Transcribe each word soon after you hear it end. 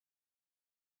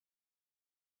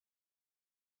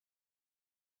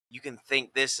you can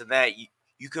think this and that.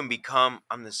 You can become,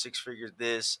 I'm the 6-figure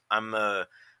this, I'm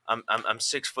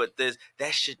 6 foot this.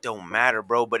 That shit don't matter,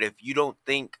 bro. But if you don't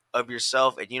think of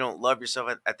yourself and you don't love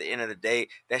yourself at the end of the day,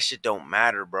 that shit don't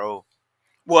matter, bro.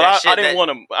 Well, I didn't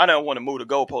want to move the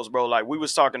goalposts, bro. Like we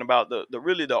was talking about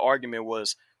the argument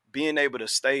was being able to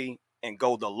stay and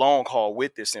go the long haul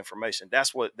with this information.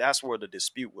 That's where the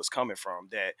dispute was coming from.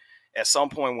 That at some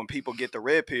point when people get the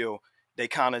red pill, they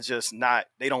kind of just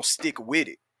they don't stick with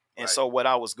it. And so what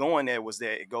I was going at was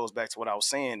that it goes back to what I was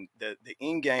saying. The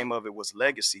end game of it was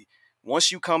legacy.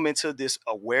 Once you come into this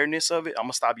awareness of it, I'm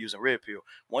gonna stop using red pill.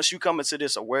 Once you come into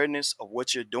this awareness of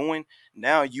what you're doing,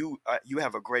 now you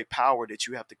have a great power that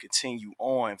you have to continue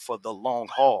on for the long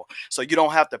haul. So you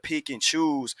don't have to pick and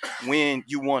choose when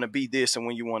you want to be this and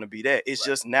when you want to be that. It's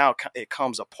just now it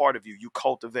comes a part of you. You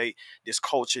cultivate this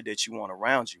culture that you want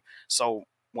around you. So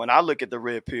when I look at the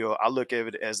red pill, I look at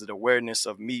it as an awareness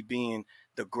of me being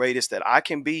the greatest that I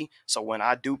can be. So when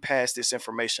I do pass this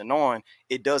information on,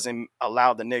 it doesn't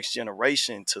allow the next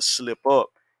generation to slip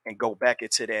up and go back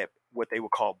into that what they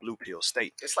would call blue pill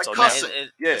state. It's like cursing.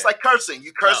 It's like cursing.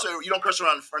 You curse, you don't curse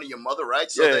around in front of your mother,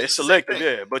 right? So it's selective.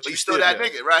 Yeah, but you still that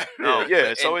nigga, right?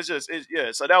 Yeah. So it's just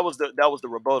So that was the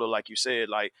rebuttal, like you said,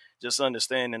 like just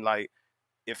understanding, like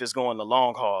if it's going the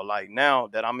long haul, like now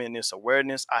that I'm in this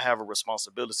awareness, I have a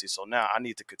responsibility. So now I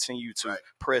need to continue to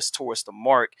press towards the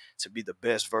mark to be the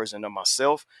best version of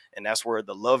myself. And that's where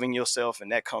the loving yourself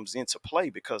and that comes into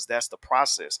play, because that's the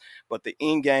process. But the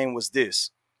end game was this.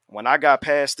 When I got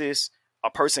past this, a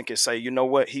person can say, you know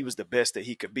what, he was the best that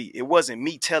he could be. It wasn't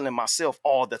me telling myself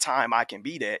all the time I can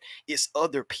be that. It's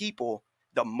other people.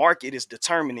 The market is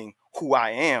determining who I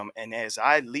am. And as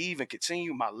I leave and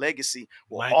continue, my legacy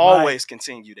will always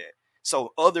continue that.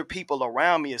 So other people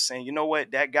around me are saying, you know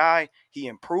what, that guy, he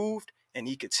improved and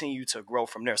he continued to grow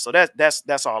from there. So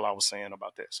that's all I was saying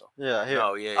about that. So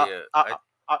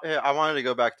I wanted to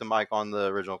go back to Mike on the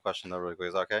original question though, really quick.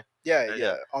 Is that okay?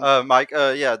 Yeah. Mike,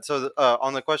 So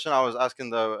on the question I was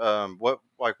asking though,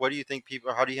 what do you think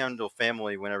people? How do you handle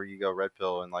family whenever you go red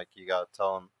pill and like you gotta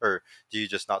tell them, or do you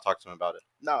just not talk to them about it?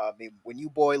 No, I mean when you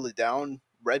boil it down,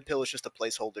 red pill is just a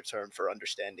placeholder term for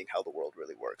understanding how the world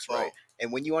really works, right?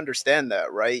 And when you understand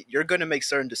that, right, you're gonna make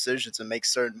certain decisions and make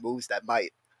certain moves that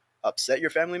might upset your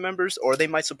family members, or they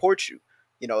might support you.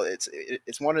 You know, it's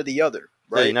one or the other,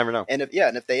 right? Yeah, you never know. And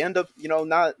if they end up,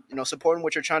 not, supporting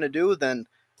what you're trying to do, then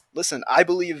listen, I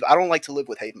don't like to live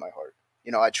with hate in my heart.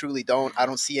 I truly don't. I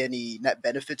don't see any net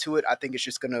benefit to it. I think it's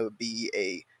just going to be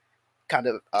a kind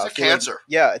of it's a cancer.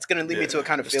 Yeah, it's going to lead me to a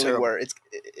kind of feeling terrible. where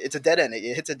it's a dead end.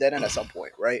 It hits a dead end at some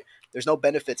point, right? There's no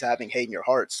benefit to having hate in your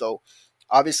heart. So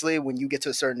obviously, when you get to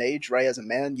a certain age, right, as a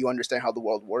man, you understand how the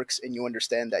world works, and you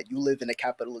understand that you live in a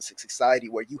capitalistic society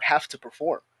where you have to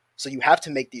perform. So you have to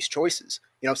make these choices.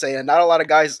 You know what I'm saying? And not a lot of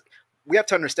guys, we have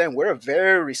to understand we're a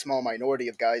very small minority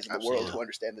of guys in the world who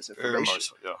understand this information.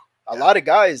 A lot of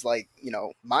guys, like,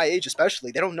 my age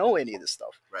especially, they don't know any of this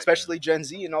stuff, especially Gen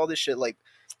Z and all this shit. Like,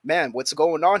 man, what's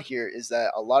going on here is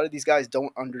that a lot of these guys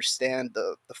don't understand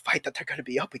the fight that they're going to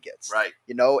be up against. Right.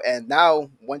 And now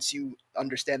once you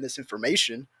understand this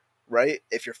information, right,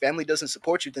 if your family doesn't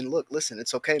support you, then look, listen,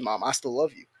 it's okay, mom, I still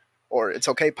love you. Or it's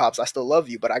okay, pops, I still love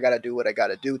you, but I got to do what I got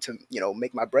to do to,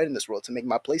 make my bread in this world, to make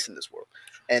my place in this world.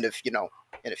 And if you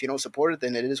don't support it,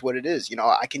 then it is what it is.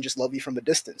 I can just love you from a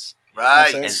distance.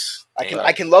 Right.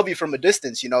 I can love you from a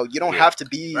distance. You don't have to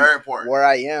be where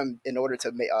I am in order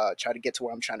to try to get to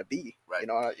where I'm trying to be. Right.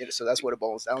 So that's what it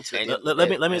boils down to. And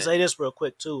let me say this real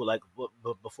quick too. Like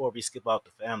before we skip out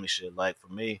the family shit. Like for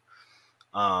me,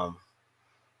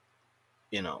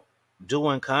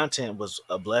 doing content was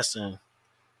a blessing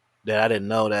that I didn't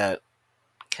know that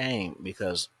came,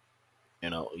 because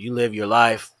you live your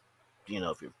life,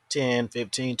 if you're 10,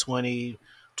 15, 20,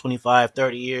 25,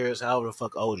 30 years, however the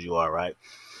fuck old you are, right?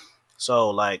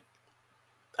 So like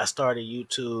I started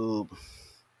YouTube,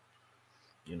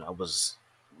 I was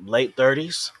late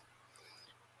 30s,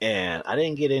 and I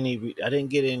didn't get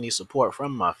any support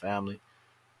from my family,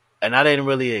 and I didn't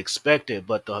really expect it,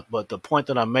 but the point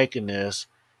that I'm making is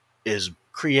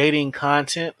creating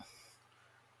content.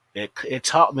 It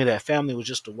taught me that family was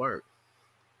just a word,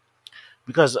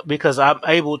 because I'm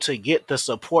able to get the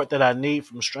support that I need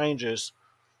from strangers,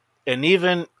 and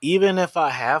even if I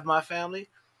have my family,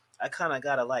 I kind of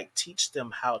gotta like teach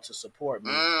them how to support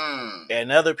me, and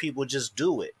other people just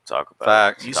do it. Talk about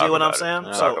facts. You see what I'm saying?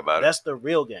 Yeah. So that's the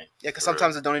real game. Yeah, because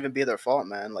sometimes it don't even be their fault,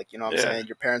 man. Like, what I'm saying?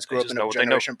 Your parents grew up in a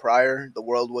generation prior. The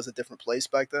world was a different place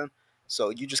back then. So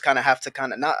you just kind of have to I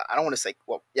don't want to say,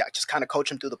 just kind of coach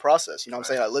them through the process. You know what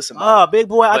I'm saying? Like, listen, big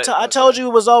boy, I told you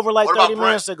it was over like 30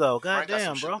 minutes ago. God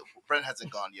damn, bro. Brent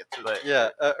hasn't gone yet, too. But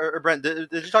Yeah, Brent,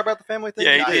 did you talk about the family thing?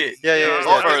 Yeah, he did. Yeah.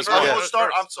 Oh, First, you yeah. want to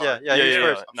start? I'm sorry. Yeah, he was yeah.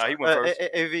 first. No, he went first.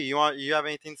 AV, you have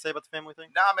anything to say about the family thing?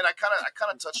 Nah, I mean, I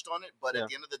kind of touched on it, but Yeah. at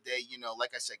the end of the day, you know,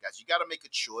 like I said, guys, you got to make a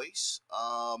choice.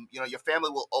 You know, your family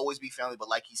will always be family, but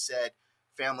like he said,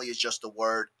 family is just a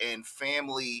word, and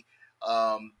family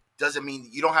doesn't mean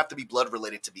you don't have to be blood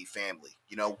related to be family.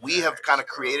 You know, we have kind of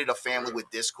created a family with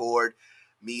Discord,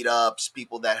 meetups,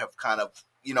 people that have kind of,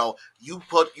 you know, you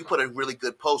put a really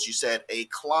good post. You said a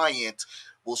client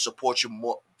will support you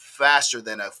more faster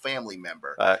than a family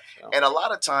member, and a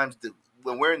lot of times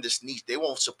when we're in this niche, they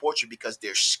won't support you because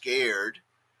they're scared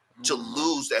to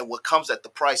lose, and what comes at the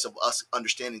price of us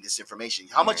understanding this information.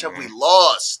 How much have we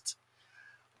lost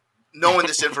knowing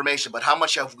this information, but how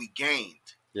much have we gained?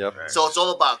 Yep. So it's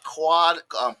all about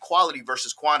quality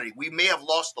versus quantity. We may have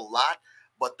lost a lot,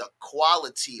 but the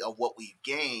quality of what we've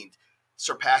gained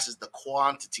surpasses the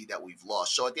quantity that we've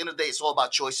lost. So at the end of the day, it's all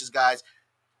about choices, guys.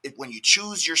 When you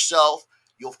choose yourself,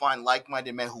 you'll find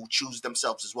like-minded men who choose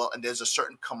themselves as well. And there's a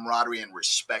certain camaraderie and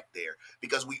respect there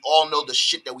because we all know the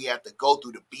shit that we have to go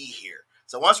through to be here.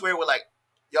 So once we're like,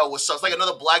 yo, what's up? It's like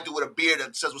another black dude with a beard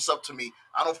that says what's up to me.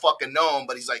 I don't fucking know him,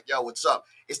 but he's like, yo, what's up?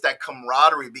 It's that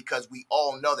camaraderie because we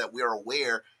all know that we're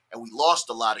aware and we lost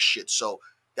a lot of shit. So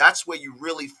that's where you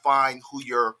really find who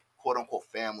your quote-unquote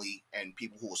family and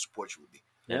people who will support you will be.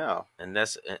 Yeah. And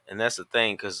that's the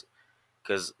thing, because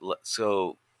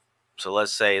so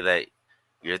let's say that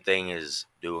your thing is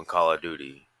doing Call of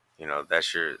Duty. You know,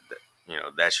 that's your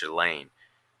lane.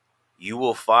 You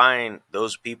will find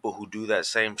those people who do that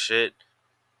same shit,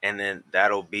 and then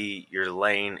that'll be your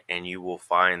lane, and you will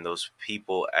find those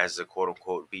people as the quote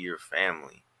unquote be your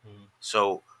family.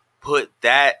 So put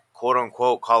that quote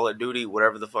unquote Call of Duty,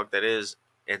 whatever the fuck that is,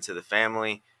 into the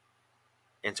family,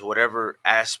 into whatever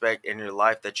aspect in your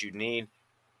life that you need,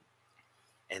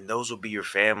 and those will be your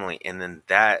family. And then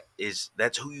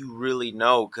that's who you really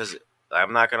know. Because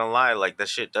I'm not gonna lie, like, that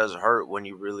shit does hurt when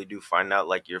you really do find out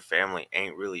like your family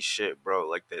ain't really shit, bro.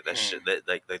 Like that shit, that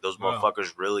like those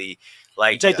motherfuckers really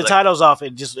like. You take the titles off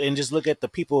and just look at the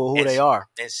people who they are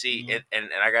and see. And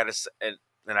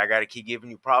I gotta keep giving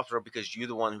you props, bro, because you're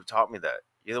the one who taught me that.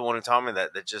 You're the one who taught me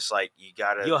that just like you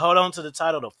gotta. You'll hold on to the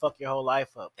title to fuck your whole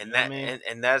life up. And you that, know what I mean?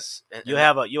 and that's you'll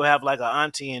have like an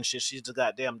auntie and shit. She's the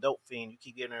goddamn dope fiend. You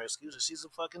keep giving her excuses. She's a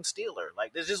fucking stealer.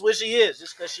 Like, that's just what she is.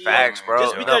 Just because she facts, bro.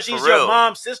 Just because she's your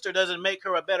mom's sister doesn't make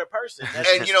her a better person.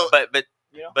 And you know, but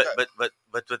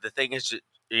the thing is,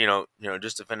 you know,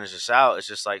 just to finish this out, it's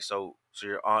just like so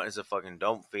your aunt is a fucking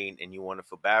dope fiend, and you want to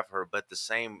feel bad for her, but the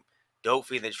same dope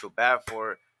fiend that you feel bad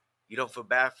for, you don't feel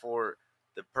bad for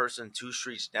the person 2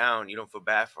 streets down. You don't feel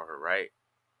bad for her,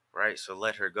 right? So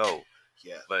let her go.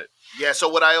 Yeah. But yeah, so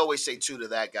what I always say too to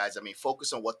that, guys, I mean,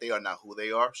 focus on what they are, not who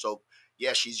they are. So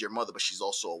yeah, she's your mother, but she's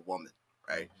also a woman,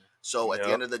 right? So at the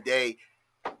end of the day,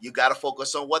 you got to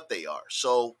focus on what they are.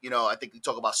 So, you know, I think we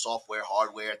talk about software,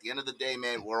 hardware. At the end of the day,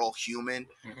 man, we're all human,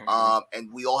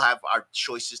 and we all have our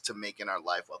choices to make in our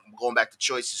life. I'm going back to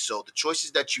choices. So the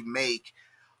choices that you make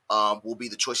will be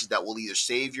the choices that will either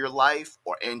save your life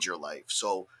or end your life.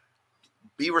 So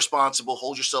be responsible,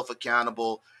 hold yourself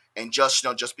accountable, and just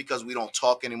know, just because we don't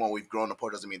talk anymore, we've grown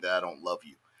apart, doesn't mean that I don't love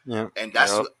you. Yeah. And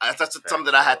that's something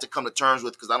that I had to come to terms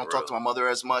with because I don't talk to my mother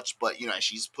as much, but you know,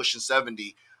 she's pushing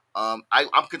 70.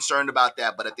 I'm concerned about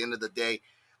that, but at the end of the day,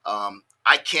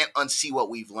 I can't unsee what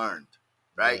we've learned,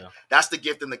 right? Yeah. That's the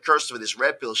gift and the curse for this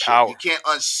red pill shit. Power. You can't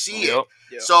unsee it.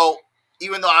 Yeah. So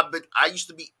even though I used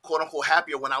to be quote unquote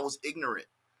happier when I was ignorant,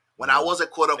 when I was a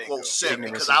quote unquote simp,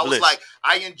 because I was like,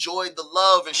 I enjoyed the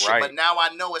love and shit, but now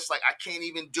I know it's like I can't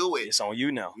even do it. It's on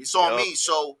you now. It's on me.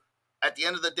 So at the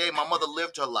end of the day, my mother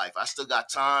lived her life. I still got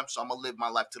time, so I'm gonna live my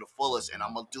life to the fullest, and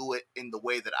I'm gonna do it in the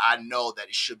way that I know that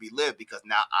it should be lived because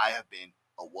now I have been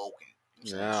awoken.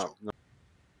 Yeah.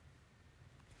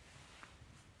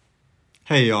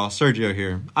 Hey y'all, Sergio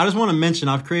here. I just want to mention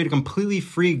I've created a completely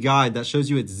free guide that shows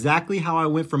you exactly how I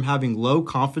went from having low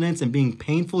confidence and being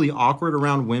painfully awkward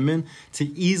around women to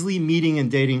easily meeting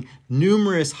and dating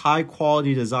numerous high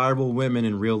quality desirable women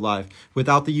in real life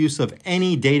without the use of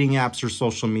any dating apps or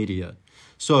social media.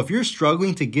 So if you're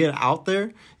struggling to get out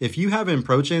there, if you have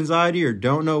approach anxiety or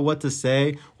don't know what to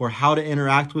say or how to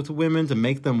interact with women to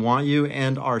make them want you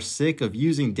and are sick of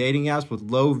using dating apps with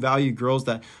low value girls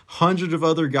that hundreds of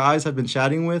other guys have been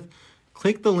chatting with,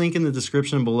 click the link in the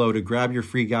description below to grab your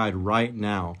free guide right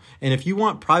now. And if you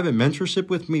want private mentorship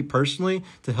with me personally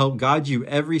to help guide you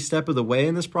every step of the way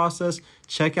in this process,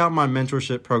 check out my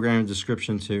mentorship program in the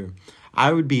description too.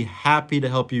 I would be happy to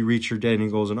help you reach your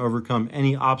dating goals and overcome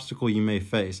any obstacle you may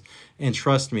face. And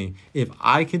trust me, if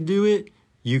I can do it,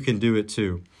 you can do it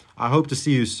too. I hope to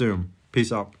see you soon.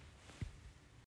 Peace out.